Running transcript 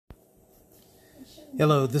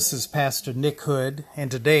Hello, this is Pastor Nick Hood, and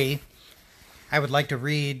today I would like to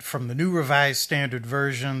read from the New Revised Standard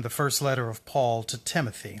Version, the first letter of Paul to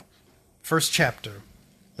Timothy. First chapter.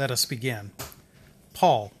 Let us begin.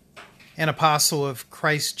 Paul, an apostle of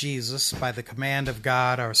Christ Jesus, by the command of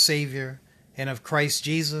God our Savior, and of Christ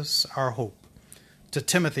Jesus our hope. To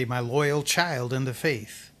Timothy, my loyal child in the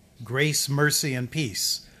faith, grace, mercy, and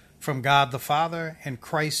peace from God the Father and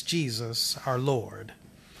Christ Jesus our Lord.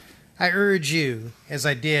 I urge you, as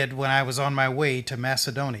I did when I was on my way to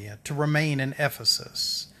Macedonia, to remain in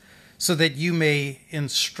Ephesus, so that you may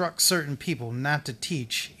instruct certain people not to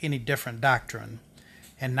teach any different doctrine,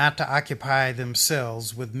 and not to occupy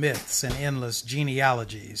themselves with myths and endless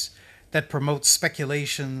genealogies that promote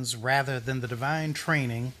speculations rather than the divine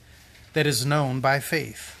training that is known by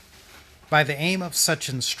faith. By the aim of such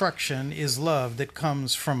instruction is love that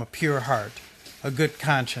comes from a pure heart, a good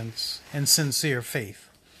conscience, and sincere faith.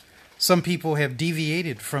 Some people have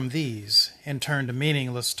deviated from these and turned to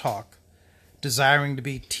meaningless talk, desiring to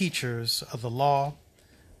be teachers of the law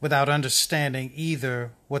without understanding either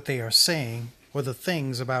what they are saying or the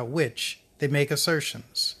things about which they make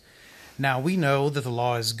assertions. Now we know that the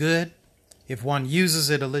law is good if one uses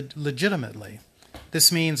it legitimately.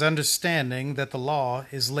 This means understanding that the law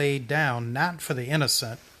is laid down not for the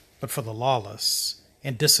innocent, but for the lawless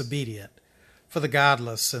and disobedient, for the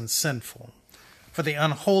godless and sinful, for the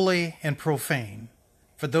unholy and profane,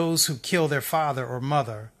 for those who kill their father or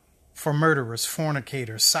mother, for murderers,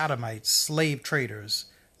 fornicators, sodomites, slave traders,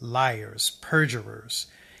 liars, perjurers,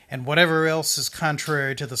 and whatever else is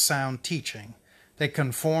contrary to the sound teaching that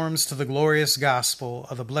conforms to the glorious gospel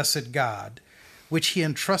of the blessed God, which he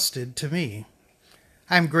entrusted to me.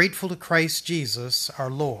 I am grateful to Christ Jesus our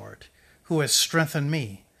Lord, who has strengthened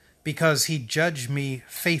me, because he judged me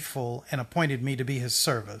faithful and appointed me to be his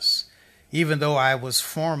service, even though I was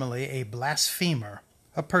formerly a blasphemer,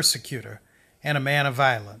 a persecutor, and a man of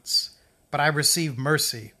violence. But I received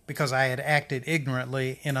mercy because I had acted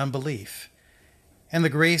ignorantly in unbelief. And the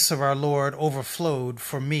grace of our Lord overflowed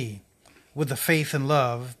for me with the faith and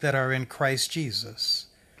love that are in Christ Jesus.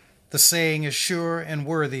 The saying is sure and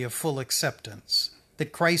worthy of full acceptance,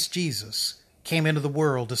 that Christ Jesus came into the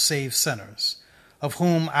world to save sinners, of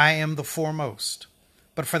whom I am the foremost.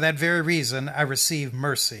 But for that very reason I received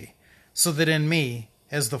mercy, so that in me,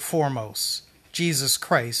 as the foremost, Jesus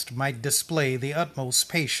Christ might display the utmost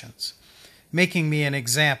patience, making me an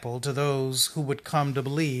example to those who would come to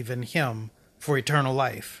believe in him for eternal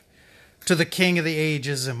life. To the King of the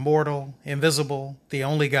ages, immortal, invisible, the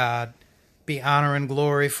only God, be honor and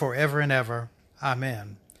glory forever and ever.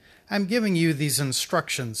 Amen. I'm giving you these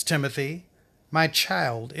instructions, Timothy, my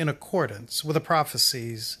child, in accordance with the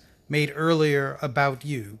prophecies made earlier about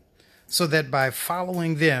you, so that by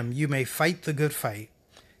following them you may fight the good fight,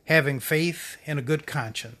 having faith and a good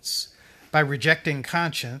conscience. By rejecting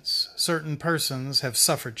conscience, certain persons have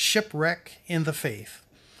suffered shipwreck in the faith.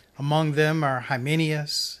 Among them are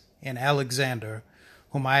Hymenaeus and Alexander,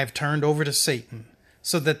 whom I have turned over to Satan,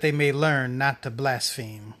 so that they may learn not to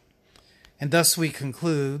blaspheme. And thus we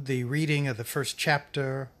conclude the reading of the first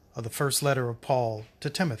chapter of the first letter of Paul to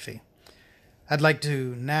Timothy. I'd like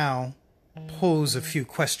to now pose a few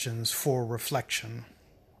questions for reflection.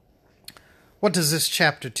 What does this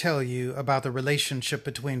chapter tell you about the relationship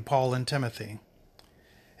between Paul and Timothy?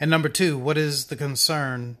 And number two, what is the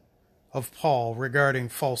concern of Paul regarding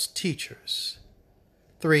false teachers?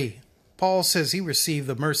 3, Paul says he received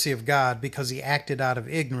the mercy of God because he acted out of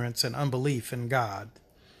ignorance and unbelief in God.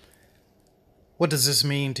 What does this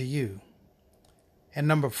mean to you? And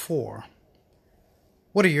number 4,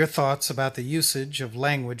 what are your thoughts about the usage of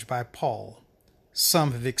language by Paul?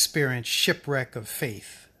 Some have experienced shipwreck of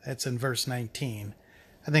faith. That's in verse 19.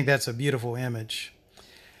 I think that's a beautiful image.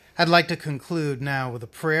 I'd like to conclude now with a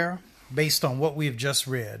prayer based on what we've just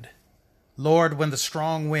read. Lord, when the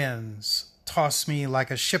strong winds toss me like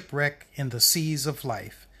a shipwreck in the seas of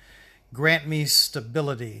life, grant me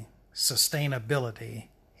stability, sustainability,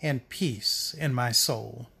 and peace in my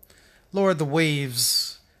soul. Lord, the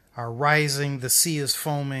waves are rising, the sea is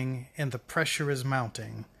foaming, and the pressure is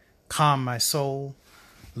mounting. Calm my soul,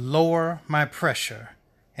 lower my pressure,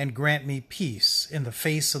 and grant me peace in the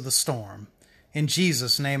face of the storm. In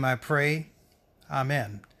Jesus' name I pray.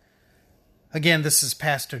 Amen. Again, this is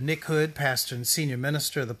Pastor Nick Hood, pastor and senior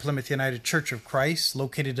minister of the Plymouth United Church of Christ,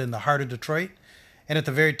 located in the heart of Detroit and at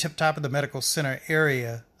the very tip-top of the Medical Center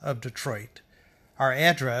area of Detroit. Our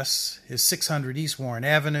address is 600 East Warren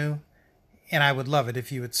Avenue, and I would love it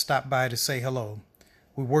if you would stop by to say hello.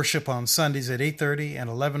 We worship on Sundays at 8:30 and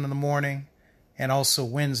 11 in the morning, and also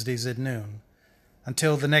Wednesdays at noon.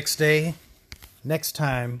 Until the next day, next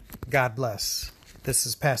time, God bless. This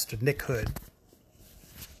is Pastor Nick Hood.